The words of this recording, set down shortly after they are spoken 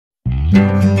ഇന്ന്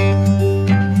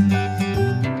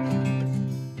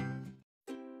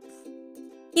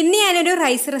ഞാനൊരു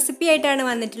rice recipe ആയിട്ടാണ്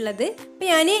വന്നിട്ടുള്ളത്. അപ്പോൾ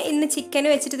ഞാൻ ഇന്ന് ചിക്കൻ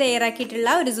വെച്ചിട്ട്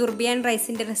തയ്യാറാക്കിയിട്ടുള്ള ഒരു സുർബിയാൻ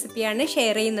റൈസിൻ്റെ റെസിപ്പിയാണ്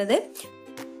ഷെയർ ചെയ്യുന്നത്.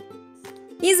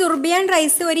 ഈ സുർബിയാൻ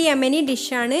റൈസ് ഒരു യമനി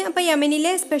ഡിഷാണ്. അപ്പോൾ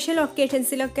യമനിലെ സ്പെഷ്യൽ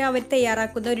ഒക്കേഷൻസിലൊക്കെ അവർ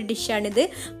തയ്യാറാക്കുന്ന ഒരു ഡിഷാണിത്.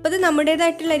 അപ്പോൾ ഇത്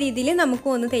നമ്മുടേതായിട്ടുള്ള രീതിയിൽ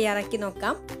നമുക്കും ഒന്ന് തയ്യാറാക്കി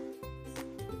നോക്കാം.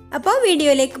 അപ്പോൾ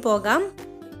വീഡിയോയിലേക്ക് പോകാം.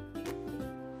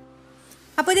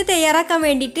 അപ്പോൾ ഇത് തയ്യാറാക്കാൻ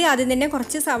വേണ്ടിയിട്ട് ആദ്യം തന്നെ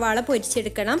കുറച്ച് സവാള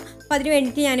പൊരിച്ചെടുക്കണം. അപ്പോൾ അതിന്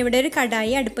വേണ്ടിയിട്ട് ഞാനിവിടെ ഒരു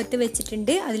കടായി അടുപ്പത്ത്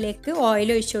വെച്ചിട്ടുണ്ട്. അതിലേക്ക് ഓയിൽ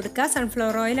ഒഴിച്ചു കൊടുക്കുക.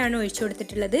 സൺഫ്ലവർ ഓയിലാണ് ഒഴിച്ചു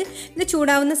കൊടുത്തിട്ടുള്ളത്. ഇത്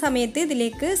ചൂടാവുന്ന സമയത്ത്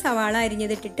ഇതിലേക്ക് സവാള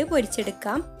അരിഞ്ഞതിട്ടിട്ട്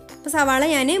പൊരിച്ചെടുക്കാം. അപ്പോൾ സവാള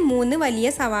ഞാൻ 3 വലിയ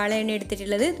സവാളയാണ്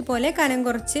എടുത്തിട്ടുള്ളത്. ഇതുപോലെ കനം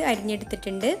കുറച്ച്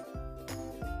അരിഞ്ഞെടുത്തിട്ടുണ്ട്.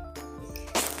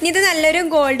 ഇനി ഇത് നല്ലൊരു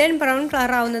ഗോൾഡൻ ബ്രൗൺ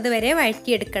കളർ ആവുന്നത് വരെ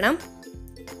വഴറ്റിയെടുക്കണം.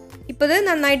 ഇപ്പോൾ ഇത്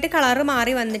നന്നായിട്ട് കളറ്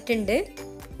മാറി വന്നിട്ടുണ്ട്.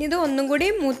 ഇത് ഒന്നും കൂടി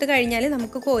മൂത്ത് കഴിഞ്ഞാൽ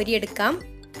നമുക്ക് കോരിയെടുക്കാം.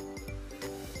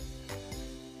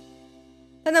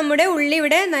 അപ്പോൾ നമ്മുടെ ഉള്ളി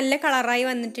ഇവിടെ നല്ല കളറായി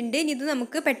വന്നിട്ടുണ്ട്. ഇനി ഇത്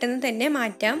നമുക്ക് പെട്ടെന്ന് തന്നെ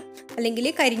മാറ്റാം, അല്ലെങ്കിൽ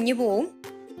കരിഞ്ഞു പോവും.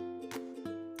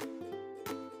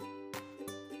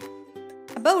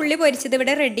 അപ്പോൾ ഉള്ളി പൊരിച്ചത്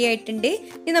ഇവിടെ റെഡി ആയിട്ടുണ്ട്.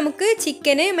 ഇനി നമുക്ക്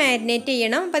ചിക്കന് മാരിനേറ്റ്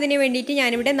ചെയ്യണം. അപ്പോൾ അതിന് വേണ്ടിയിട്ട്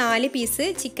ഞാനിവിടെ 4 പീസ്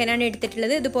ചിക്കനാണ്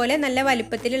എടുത്തിട്ടുള്ളത്. ഇതുപോലെ നല്ല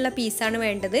വലുപ്പത്തിലുള്ള പീസാണ്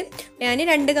വേണ്ടത്. ഞാൻ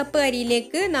 2 കപ്പ്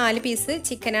അരിയിലേക്ക് 4 പീസ്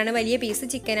ചിക്കനാണ്, വലിയ പീസ്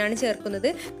ചിക്കനാണ് ചേർക്കുന്നത്.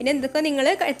 പിന്നെ എന്തൊക്കെ നിങ്ങൾ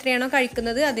എത്രയാണോ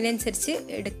കഴിക്കുന്നത് അതിനനുസരിച്ച്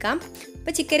എടുക്കാം.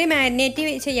 അപ്പോൾ ചിക്കന് മാരിനേറ്റ്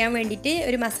ചെയ്യാൻ വേണ്ടിയിട്ട്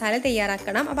ഒരു മസാല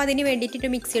തയ്യാറാക്കണം. അപ്പോൾ അതിന് വേണ്ടിയിട്ട് ഒരു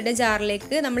മിക്സിയുടെ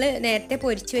ജാറിലേക്ക് നമ്മൾ നേരത്തെ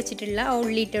പൊരിച്ച് വെച്ചിട്ടുള്ള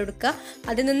ഉള്ളി ഇട്ട് കൊടുക്കുക.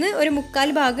 അതിൽ നിന്ന് ഒരു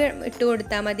 1/4 ഭാഗം ഇട്ട്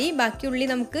കൊടുത്താൽ മതി. ബാക്കി ഉള്ളി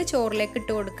നമുക്ക് ചോറിലേക്ക് ഇട്ട്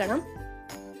കൊടുക്കണം.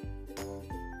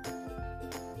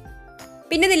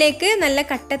 പിന്നെ ഇതിലേക്ക് നല്ല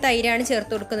കട്ട തൈരാണ്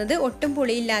ചേർത്ത് കൊടുക്കുന്നത്. ഒട്ടും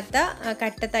പുളിയില്ലാത്ത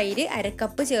കട്ട തൈര് 1/2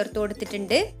 കപ്പ് ചേർത്ത്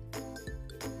കൊടുത്തിട്ടുണ്ട്.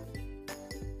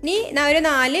 ഇനി ഒരു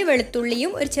 4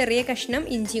 വെളുത്തുള്ളിയും ഒരു ചെറിയ കഷ്ണം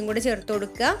ഇഞ്ചിയും കൂടെ ചേർത്ത്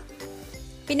കൊടുക്കുക.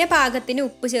 പിന്നെ പാകത്തിന്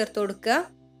ഉപ്പ് ചേർത്ത് കൊടുക്കുക.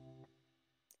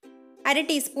 1/2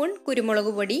 ടീസ്പൂൺ കുരുമുളക്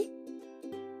പൊടി,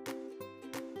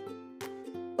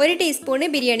 1 ടീസ്പൂൺ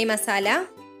ബിരിയാണി മസാല,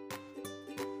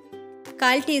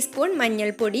 1/4 ടീസ്പൂൺ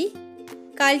മഞ്ഞൾപ്പൊടി,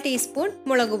 1/4 ടീസ്പൂൺ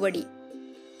മുളക് പൊടി.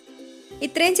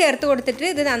 ഇത്രയും ചേർത്ത് കൊടുത്തിട്ട്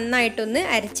ഇത് നന്നായിട്ടൊന്ന്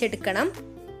അരച്ചെടുക്കണം.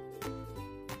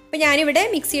 അപ്പോൾ ഞാനിവിടെ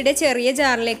മിക്സിയുടെ ചെറിയ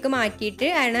ജാറിലേക്ക് മാറ്റിയിട്ട്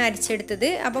ആണ് അരച്ചെടുത്തത്.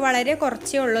 അപ്പോൾ വളരെ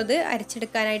കുറച്ചേ ഉള്ളത്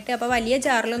അരച്ചെടുക്കാനായിട്ട്. അപ്പോൾ വലിയ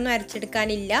ജാറിലൊന്നും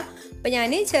അരച്ചെടുക്കാനില്ല. അപ്പോൾ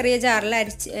ഞാൻ ചെറിയ ജാറിൽ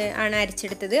ആണ്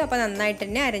അരച്ചെടുത്തത്. അപ്പോൾ നന്നായിട്ട്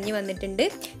തന്നെ അരഞ്ഞ് വന്നിട്ടുണ്ട്.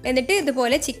 എന്നിട്ട്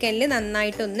ഇതുപോലെ ചിക്കനിൽ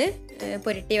നന്നായിട്ടൊന്ന്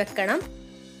പുരട്ടി വെക്കണം.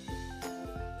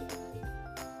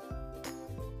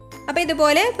 അപ്പോൾ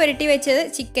ഇതുപോലെ പുരട്ടി വെച്ചത്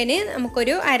ചിക്കന്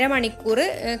നമുക്കൊരു അരമണിക്കൂർ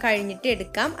കഴിഞ്ഞിട്ട്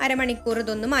എടുക്കാം. അരമണിക്കൂർ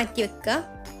ഇതൊന്ന് മാറ്റി വെക്കുക.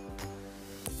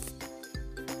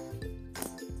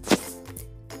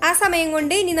 ആ സമയം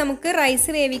കൊണ്ട് ഇനി നമുക്ക് റൈസ്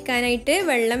വേവിക്കാനായിട്ട്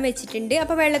വെള്ളം വെച്ചിട്ടുണ്ട്.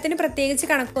 അപ്പോൾ വെള്ളത്തിന് പ്രത്യേകിച്ച്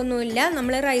കണക്കൊന്നുമില്ല.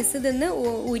 നമ്മൾ റൈസ് ഇതിന്ന്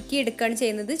ഊറ്റിയെടുക്കുകയാണ്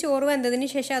ചെയ്യുന്നത്. ചോറ് വെന്തതിന്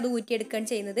ശേഷം അത് ഊറ്റിയെടുക്കുകയാണ്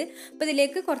ചെയ്യുന്നത്. അപ്പോൾ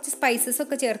ഇതിലേക്ക് കുറച്ച് സ്പൈസസ്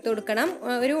ഒക്കെ ചേർത്ത് കൊടുക്കണം.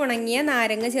 ഒരു ഉണങ്ങിയ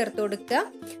നാരങ്ങ ചേർത്ത് കൊടുക്കുക.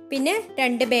 പിന്നെ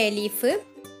 2 ബേ ലീഫ്,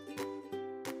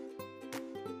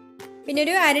 പിന്നെ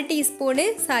ഒരു 1/2 ടീസ്പൂണ്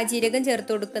സാജീരകം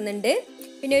ചേർത്ത് കൊടുക്കുന്നുണ്ട്.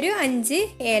 പിന്നെ ഒരു 5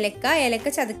 ഏലക്ക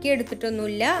ചതക്കി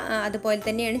എടുത്തിട്ടൊന്നുമില്ല, അതുപോലെ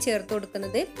തന്നെയാണ് ചേർത്ത്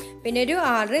കൊടുക്കുന്നത്. പിന്നെ ഒരു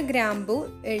 6 ഗ്രാമ്പു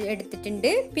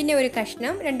എടുത്തിട്ടുണ്ട്. പിന്നെ ഒരു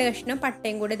 2 കഷ്ണം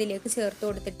പട്ടയും കൂടെ ഇതിലേക്ക് ചേർത്ത്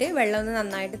കൊടുത്തിട്ട് വെള്ളം ഒന്ന്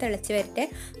നന്നായിട്ട് തിളച്ച് വരട്ടെ.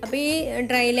 അപ്പോൾ ഈ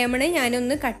ഡ്രൈ ലെമൺ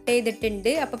ഞാനൊന്ന് കട്ട്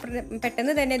ചെയ്തിട്ടുണ്ട്. അപ്പോൾ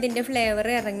പെട്ടെന്ന് തന്നെ ഇതിൻ്റെ ഫ്ലേവർ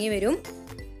ഇറങ്ങി വരും.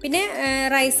 പിന്നെ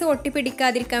റൈസ്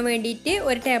ഒട്ടിപ്പിടിക്കാതിരിക്കാൻ വേണ്ടിയിട്ട്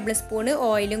 1 ടേബിൾ സ്പൂണ്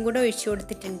ഓയിലും കൂടെ ഒഴിച്ചു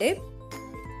കൊടുത്തിട്ടുണ്ട്.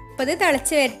 അപ്പോൾ അത്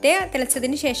തിളച്ച് വരട്ടെ.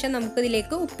 തിളച്ചതിന് ശേഷം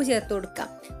നമുക്കിതിലേക്ക് ഉപ്പ് ചേർത്ത് കൊടുക്കാം.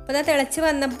 അപ്പോൾ അത് തിളച്ച്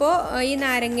വന്നപ്പോൾ ഈ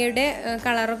നാരങ്ങയുടെ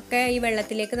കളറൊക്കെ ഈ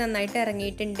വെള്ളത്തിലേക്ക് നന്നായിട്ട്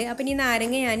ഇറങ്ങിയിട്ടുണ്ട്. അപ്പോൾ ഈ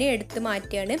നാരങ്ങ ഞാൻ എടുത്ത്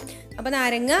മാറ്റുകയാണ്. അപ്പോൾ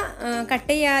നാരങ്ങ കട്ട്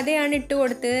ചെയ്യാതെയാണ് ഇട്ട്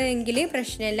കൊടുത്തത് എങ്കിൽ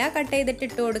പ്രശ്നമില്ല. കട്ട് ചെയ്തിട്ട്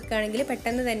ഇട്ട് കൊടുക്കുകയാണെങ്കിൽ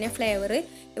പെട്ടെന്ന് തന്നെ ഫ്ലേവർ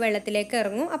വെള്ളത്തിലേക്ക്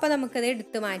ഇറങ്ങും. അപ്പോൾ നമുക്കത്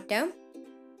എടുത്ത് മാറ്റാം.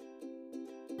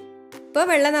 ഇപ്പോൾ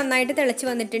വെള്ളം നന്നായിട്ട് തിളച്ച്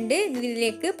വന്നിട്ടുണ്ട്.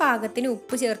 ഇതിലേക്ക് പാകത്തിന്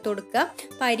ഉപ്പ് ചേർത്ത് കൊടുക്കുക.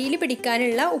 അപ്പോൾ അരിയിൽ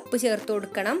പിടിക്കാനുള്ള ഉപ്പ് ചേർത്ത്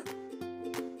കൊടുക്കണം.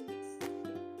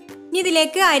 ഇനി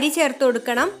ഇതിലേക്ക് അരി ചേർത്ത്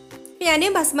കൊടുക്കണം. ഞാൻ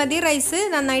ബസ്മതി റൈസ്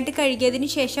നന്നായിട്ട് കഴുകിയതിന്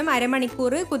ശേഷം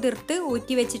അരമണിക്കൂർ കുതിർത്ത്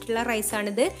ഊറ്റി വെച്ചിട്ടുള്ള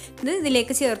റൈസാണിത്. ഇത്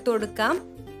ഇതിലേക്ക് ചേർത്ത് കൊടുക്കാം.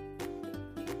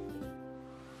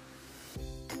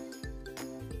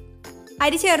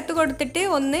 അരി ചേർത്ത് കൊടുത്തിട്ട്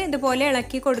ഒന്ന് ഇതുപോലെ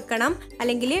ഇളക്കി കൊടുക്കണം,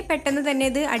 അല്ലെങ്കിൽ പെട്ടെന്ന്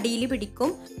തന്നെ ഇത് അടിയിൽ പിടിക്കും.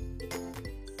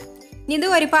 ഇനി ഇത്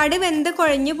ഒരുപാട് വെന്ത്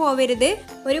കുഴഞ്ഞു പോവരുത്.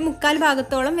 ഒരു 1/4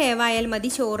 ഭാഗത്തോളം വേവായാൽ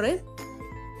മതി ചോറ്.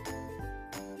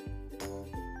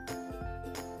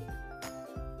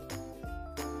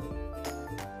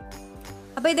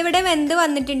 അപ്പോൾ ഇതിവിടെ വെന്ത്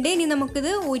വന്നിട്ടുണ്ട്. ഇനി നമുക്കിത്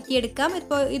ഊറ്റിയെടുക്കാം.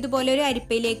 ഇപ്പോൾ ഇതുപോലെ ഒരു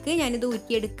അരിപ്പയിലേക്ക് ഞാനിത്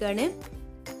ഊറ്റിയെടുക്കുകയാണ്.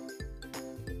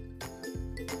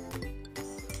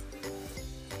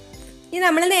 ഇനി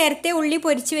നമ്മൾ നേരത്തെ ഉള്ളി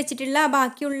പൊരിച്ച് വെച്ചിട്ടുള്ള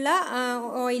ബാക്കിയുള്ള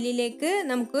ഓയിലിലേക്ക്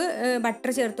നമുക്ക്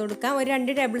ബട്ടർ ചേർത്ത് കൊടുക്കാം. ഒരു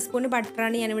 2 ടേബിൾ സ്പൂൺ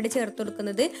ബട്ടറാണ് ഞാനിവിടെ ചേർത്ത്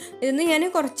കൊടുക്കുന്നത്. ഇതിന്ന് ഞാൻ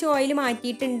കുറച്ച് ഓയിൽ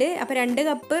മാറ്റിയിട്ടുണ്ട്. അപ്പോൾ 2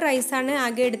 കപ്പ് റൈസാണ്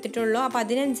ആകെ എടുത്തിട്ടുള്ളൂ. അപ്പോൾ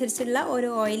അതിനനുസരിച്ചുള്ള ഒരു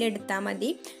ഓയിൽ എടുത്താൽ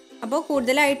മതി. അപ്പോൾ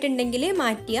കൂടുതലായിട്ടുണ്ടെങ്കിൽ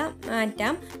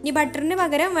മാറ്റാം. ഇനി ബട്ടറിന്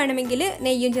പകരം വേണമെങ്കിൽ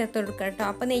നെയ്യും ചേർത്ത് കൊടുക്കാം കേട്ടോ.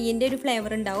 അപ്പോൾ നെയ്യിൻ്റെ ഒരു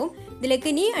ഫ്ലേവർ ഉണ്ടാവും. ഇതിലേക്ക്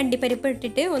ഇനി അണ്ടിപ്പരിപ്പ്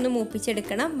ഇട്ടിട്ട് ഒന്ന്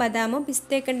മൂപ്പിച്ചെടുക്കണം. ബദാമോ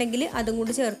പിസ്തയൊക്കെ ഉണ്ടെങ്കിൽ അതും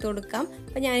കൂടി ചേർത്ത് കൊടുക്കാം.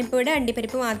 അപ്പോൾ ഞാനിപ്പോൾ ഇവിടെ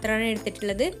അണ്ടിപ്പരിപ്പ് മാത്രമാണ്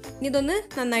എടുത്തിട്ടുള്ളത്. ഇനി ഇതൊന്ന്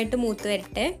നന്നായിട്ട് മൂത്ത്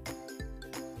വരട്ടെ.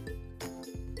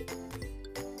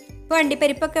 അപ്പോൾ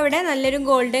അണ്ടിപ്പരിപ്പൊക്കെ ഇവിടെ നല്ലൊരു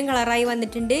ഗോൾഡൻ കളറായി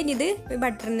വന്നിട്ടുണ്ട്. ഇനി ഇത്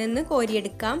ബട്ടറിൽ നിന്ന്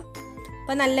കോരിയെടുക്കാം.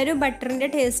 അപ്പോൾ നല്ലൊരു ബട്ടറിൻ്റെ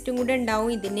ടേസ്റ്റും കൂടെ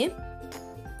ഉണ്ടാവും ഇതിന്.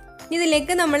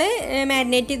 ഇതിലേക്ക് നമ്മൾ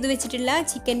മാരിനേറ്റ് ചെയ്ത് വെച്ചിട്ടുള്ള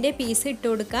ചിക്കൻ്റെ പീസ് ഇട്ട്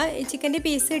കൊടുക്കുക. ചിക്കൻ്റെ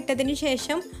പീസ് ഇട്ടതിന്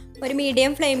ശേഷം ഒരു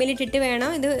മീഡിയം ഫ്ലെയിമിൽ ഇട്ടിട്ട്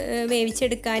വേണം ഇത്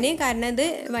വേവിച്ചെടുക്കാൻ. കാരണം ഇത്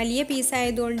വലിയ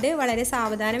പീസായതുകൊണ്ട് വളരെ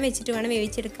സാവധാനം വെച്ചിട്ട് വേണം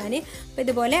വേവിച്ചെടുക്കാൻ. അപ്പോൾ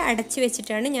ഇതുപോലെ അടച്ച്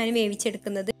വെച്ചിട്ടാണ് ഞാൻ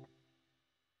വേവിച്ചെടുക്കുന്നത്.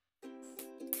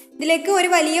 ഇതിലേക്ക്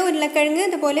ഒരു വലിയ ഉരുളക്കിഴങ്ങ്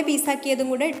ഇതുപോലെ പീസാക്കിയതും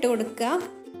കൂടെ ഇട്ട് കൊടുക്കുക.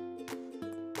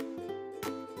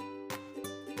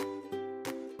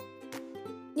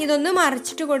 ഇതൊന്ന്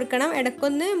മറിച്ചിട്ട് കൊടുക്കണം.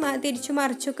 ഇടയ്ക്കൊന്ന് തിരിച്ചു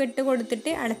മറിച്ചൊക്കെ ഇട്ട്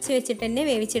കൊടുത്തിട്ട് അടച്ച് വെച്ചിട്ട് തന്നെ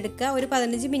വേവിച്ചെടുക്കുക. ഒരു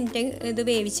 15 മിനിറ്റ് ഇത്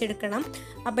വേവിച്ചെടുക്കണം.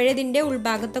 അപ്പോഴേ ഇതിൻ്റെ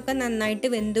ഉൾഭാഗത്തൊക്കെ നന്നായിട്ട്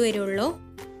വെന്ത് വരുള്ളൂ.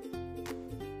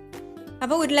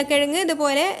 അപ്പോൾ ഉരുളക്കിഴങ്ങ്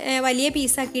ഇതുപോലെ വലിയ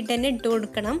പീസാക്കിയിട്ട് തന്നെ ഇട്ട്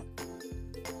കൊടുക്കണം.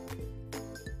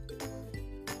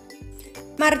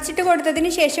 മറിച്ചിട്ട്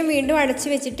കൊടുത്തതിന് ശേഷം വീണ്ടും അടച്ച്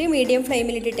വെച്ചിട്ട് മീഡിയം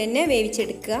ഫ്ലെയിമിലിട്ടിട്ട് തന്നെ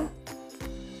വേവിച്ചെടുക്കുക.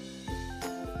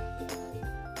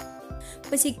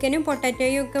 അപ്പോൾ ചിക്കനും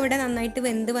പൊട്ടാറ്റോയും ഒക്കെ ഇവിടെ നന്നായിട്ട്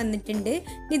വെന്ത് വന്നിട്ടുണ്ട്.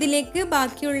 ഇതിലേക്ക്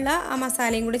ബാക്കിയുള്ള ആ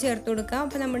മസാലയും കൂടെ ചേർത്ത് കൊടുക്കാം.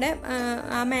 അപ്പോൾ നമ്മുടെ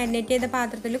ആ മാരിനേറ്റ് ചെയ്ത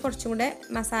പാത്രത്തിൽ കുറച്ചും കൂടെ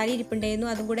മസാല ഇരിപ്പുണ്ടായിരുന്നു.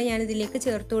 അതും കൂടെ ഞാൻ ഇതിലേക്ക്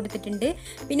ചേർത്ത് കൊടുത്തിട്ടുണ്ട്.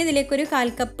 പിന്നെ ഇതിലേക്കൊരു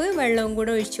 1/4 കപ്പ് വെള്ളവും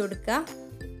കൂടെ ഒഴിച്ചു കൊടുക്കുക.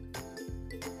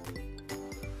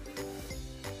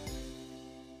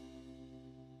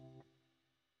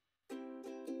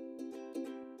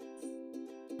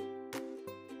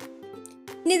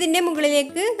 ഇനി ഇതിൻ്റെ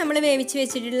മുകളിലേക്ക് നമ്മൾ വേവിച്ച്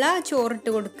വെച്ചിട്ടുള്ള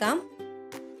ചോറിട്ട് കൊടുക്കാം.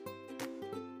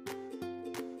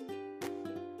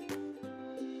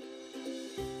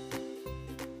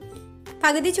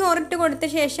 പകുതി ചോറിട്ട് കൊടുത്ത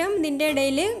ശേഷം ഇതിൻ്റെ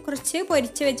ഇടയിൽ കുറച്ച്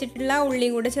പൊരിച്ച് വെച്ചിട്ടുള്ള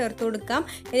ഉള്ളിയും കൂടെ ചേർത്ത് കൊടുക്കാം.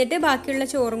 എന്നിട്ട് ബാക്കിയുള്ള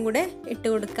ചോറും കൂടെ ഇട്ട്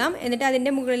കൊടുക്കാം. എന്നിട്ട്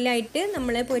അതിൻ്റെ മുകളിലായിട്ട്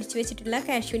നമ്മൾ പൊരിച്ച് വെച്ചിട്ടുള്ള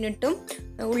കാഷ്യൂനട്ടും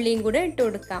ഉള്ളിയും കൂടെ ഇട്ട്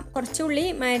കൊടുക്കാം. കുറച്ച് ഉള്ളി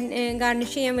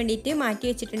ഗാർണിഷ് ചെയ്യാൻ വേണ്ടിയിട്ട് മാറ്റി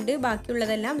വെച്ചിട്ടുണ്ട്.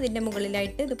 ബാക്കിയുള്ളതെല്ലാം ഇതിൻ്റെ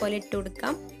മുകളിലായിട്ട് ഇതുപോലെ ഇട്ട്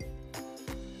കൊടുക്കാം.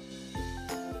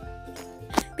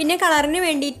 പിന്നെ കളറിന്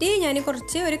വേണ്ടിയിട്ട് ഞാൻ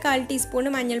കുറച്ച് ഒരു 1/4 ടീസ്പൂൺ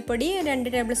മഞ്ഞൾപ്പൊടി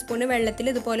 2 ടേബിൾ സ്പൂൺ വെള്ളത്തിൽ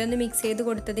ഇതുപോലെ ഒന്ന് മിക്സ് ചെയ്ത്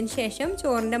കൊടുത്തതിന് ശേഷം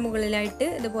ചോറിൻ്റെ മുകളിലായിട്ട്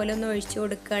ഇതുപോലെ ഒന്ന് ഒഴിച്ചു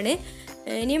കൊടുക്കുകയാണ്.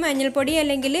 ഇനി മഞ്ഞൾപ്പൊടി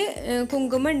അല്ലെങ്കിൽ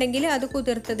കുങ്കുമം ഉണ്ടെങ്കിൽ അത്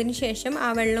കുതിർത്തതിന് ശേഷം ആ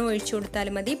വെള്ളം ഒഴിച്ചു കൊടുത്താൽ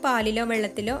മതി. പാലിലോ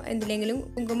വെള്ളത്തിലോ എന്തിലെങ്കിലും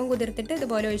കുങ്കുമം കുതിർത്തിട്ട്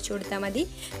ഇതുപോലെ ഒഴിച്ചു കൊടുത്താൽ മതി.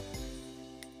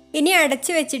 ഇനി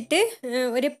അടച്ച് വെച്ചിട്ട്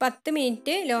ഒരു 10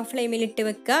 മിനിറ്റ് ലോ ഫ്ലെയിമിലിട്ട്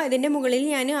വെക്കുക. ഇതിൻ്റെ മുകളിൽ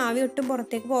ഞാൻ ആവി ഒട്ടും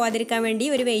പുറത്തേക്ക് പോകാതിരിക്കാൻ വേണ്ടി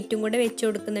ഒരു വെയിറ്റും കൂടെ വെച്ച്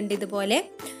കൊടുക്കുന്നുണ്ട് ഇതുപോലെ.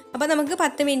 അപ്പോൾ നമുക്ക്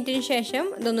 10 മിനിറ്റിന് ശേഷം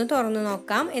ഇതൊന്ന് തുറന്ന്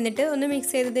നോക്കാം. എന്നിട്ട് ഒന്ന്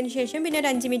മിക്സ് ചെയ്തതിന് ശേഷം പിന്നെ ഒരു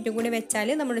 5 മിനിറ്റും കൂടി വെച്ചാൽ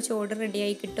നമ്മുടെ ചോറ്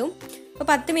റെഡിയായി കിട്ടും.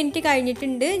 അപ്പോൾ 10 മിനിറ്റ്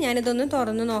കഴിഞ്ഞിട്ടുണ്ട്. ഞാനിതൊന്ന്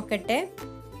തുറന്ന് നോക്കട്ടെ.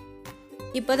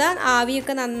 ഇപ്പോൾ ദാ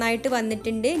ആവിയൊക്കെ നന്നായിട്ട്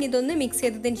വന്നിട്ടുണ്ട്. ഇനി ഇതൊന്ന് മിക്സ്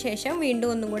ചെയ്തതിന് ശേഷം വീണ്ടും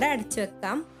ഒന്നും കൂടെ അടച്ച്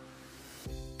വെക്കാം.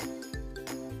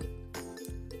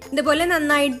 ഇതുപോലെ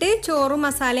നന്നായിട്ട് ചോറും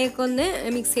മസാലയൊക്കെ ഒന്ന്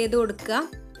മിക്സ് ചെയ്ത് കൊടുക്കുക.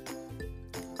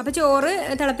 അപ്പോൾ ചോറ്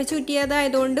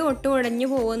തിളപ്പിച്ചൂറ്റിയതായതുകൊണ്ട് ഒട്ടും ഉടഞ്ഞു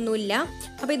പോകുന്നില്ല.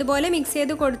 അപ്പോൾ ഇതുപോലെ മിക്സ്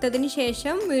ചെയ്ത് കൊടുത്തതിന്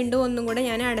ശേഷം വീണ്ടും ഒന്നും കൂടെ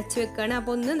ഞാൻ അടച്ചു വെക്കുകയാണ്.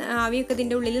 അപ്പോൾ ഒന്ന് ആവിയൊക്കെ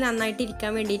ഇതിൻ്റെ ഉള്ളിൽ നന്നായിട്ട്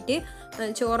ഇരിക്കാൻ വേണ്ടിയിട്ട്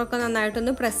ചോറൊക്കെ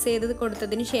നന്നായിട്ടൊന്ന് പ്രസ് ചെയ്ത്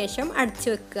കൊടുത്തതിന് ശേഷം അടച്ചു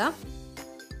വെക്കുക.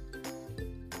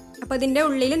 അപ്പോൾ ഇതിൻ്റെ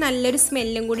ഉള്ളിൽ നല്ലൊരു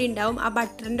സ്മെല്ലും കൂടി ഉണ്ടാവും. ആ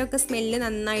ബട്ടറിൻ്റെ ഒക്കെ സ്മെല്ല്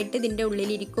നന്നായിട്ട് ഇതിൻ്റെ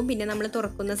ഉള്ളിലിരിക്കും പിന്നെ നമ്മൾ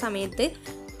തുറക്കുന്ന സമയത്ത്.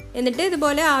 എന്നിട്ട്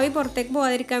ഇതുപോലെ ആവി പുറത്തേക്ക്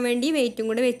പോകാതിരിക്കാൻ വേണ്ടി വെയിറ്റും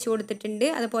കൂടെ വെച്ച് കൊടുത്തിട്ടുണ്ട്.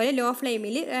 അതുപോലെ ലോ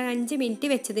ഫ്ലെയിമിൽ 5 മിനിറ്റ്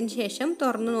വെച്ചതിന് ശേഷം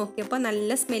തുറന്ന് നോക്കിയപ്പോൾ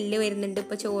നല്ല സ്മെല്ല് വരുന്നുണ്ട്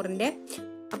ഇപ്പോൾ ചോറിൻ്റെ.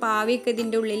 അപ്പോൾ ആവിയൊക്കെ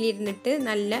ഇതിൻ്റെ ഉള്ളിൽ ഇരുന്നിട്ട്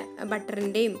നല്ല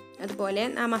ബട്ടറിൻ്റെയും അതുപോലെ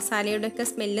ആ മസാലയുടെ ഒക്കെ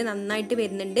സ്മെല്ല് നന്നായിട്ട്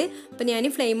വരുന്നുണ്ട്. അപ്പോൾ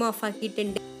ഞാൻ ഫ്ലെയിം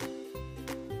ഓഫാക്കിയിട്ടുണ്ട്.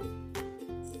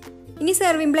 ഇനി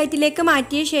സെർവിങ് പ്ലേറ്റിലേക്ക്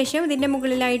മാറ്റിയ ശേഷം ഇതിൻ്റെ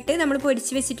മുകളിലായിട്ട് നമ്മൾ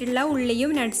പൊരിച്ച് വെച്ചിട്ടുള്ള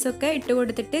ഉള്ളിയും നട്ട്സൊക്കെ ഇട്ട്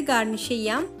കൊടുത്തിട്ട് ഗാർണിഷ്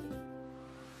ചെയ്യാം.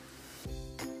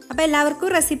 അപ്പോൾ എല്ലാവർക്കും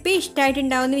റെസിപ്പി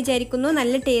ഇഷ്ടമായിട്ടുണ്ടാവുമെന്ന് വിചാരിക്കുന്നു.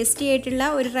 നല്ല ടേസ്റ്റി ആയിട്ടുള്ള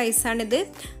ഒരു റൈസാണിത്.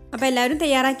 അപ്പോൾ എല്ലാവരും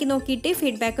തയ്യാറാക്കി നോക്കിയിട്ട്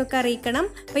ഫീഡ്ബാക്കൊക്കെ അറിയിക്കണം.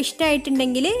 അപ്പോൾ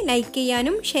ഇഷ്ടമായിട്ടുണ്ടെങ്കിൽ ലൈക്ക്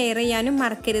ചെയ്യാനും ഷെയർ ചെയ്യാനും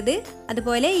മറക്കരുത്.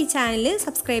 അതുപോലെ ഈ ചാനൽ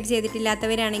സബ്സ്ക്രൈബ്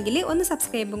ചെയ്തിട്ടില്ലാത്തവരാണെങ്കിൽ ഒന്ന്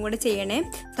സബ്സ്ക്രൈബും കൂടെ ചെയ്യണേ.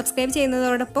 സബ്സ്ക്രൈബ്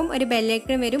ചെയ്യുന്നതോടൊപ്പം ഒരു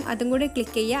ബെല്ലൈക്കൺ വരും, അതും കൂടെ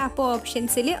ക്ലിക്ക് ചെയ്യുക. അപ്പോൾ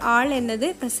ഓപ്ഷൻസിൽ ആൾ എന്നത്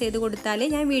പ്രസ് ചെയ്ത് കൊടുത്താൽ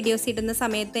ഞാൻ വീഡിയോസ് ഇടുന്ന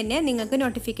സമയത്ത് തന്നെ നിങ്ങൾക്ക്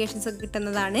നോട്ടിഫിക്കേഷൻസ് ഒക്കെ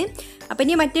കിട്ടുന്നതാണ്. അപ്പോൾ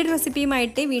ഇനി മറ്റൊരു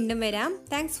റെസിപ്പിയുമായിട്ട് വീണ്ടും വരാം.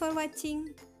 Thanks for watching.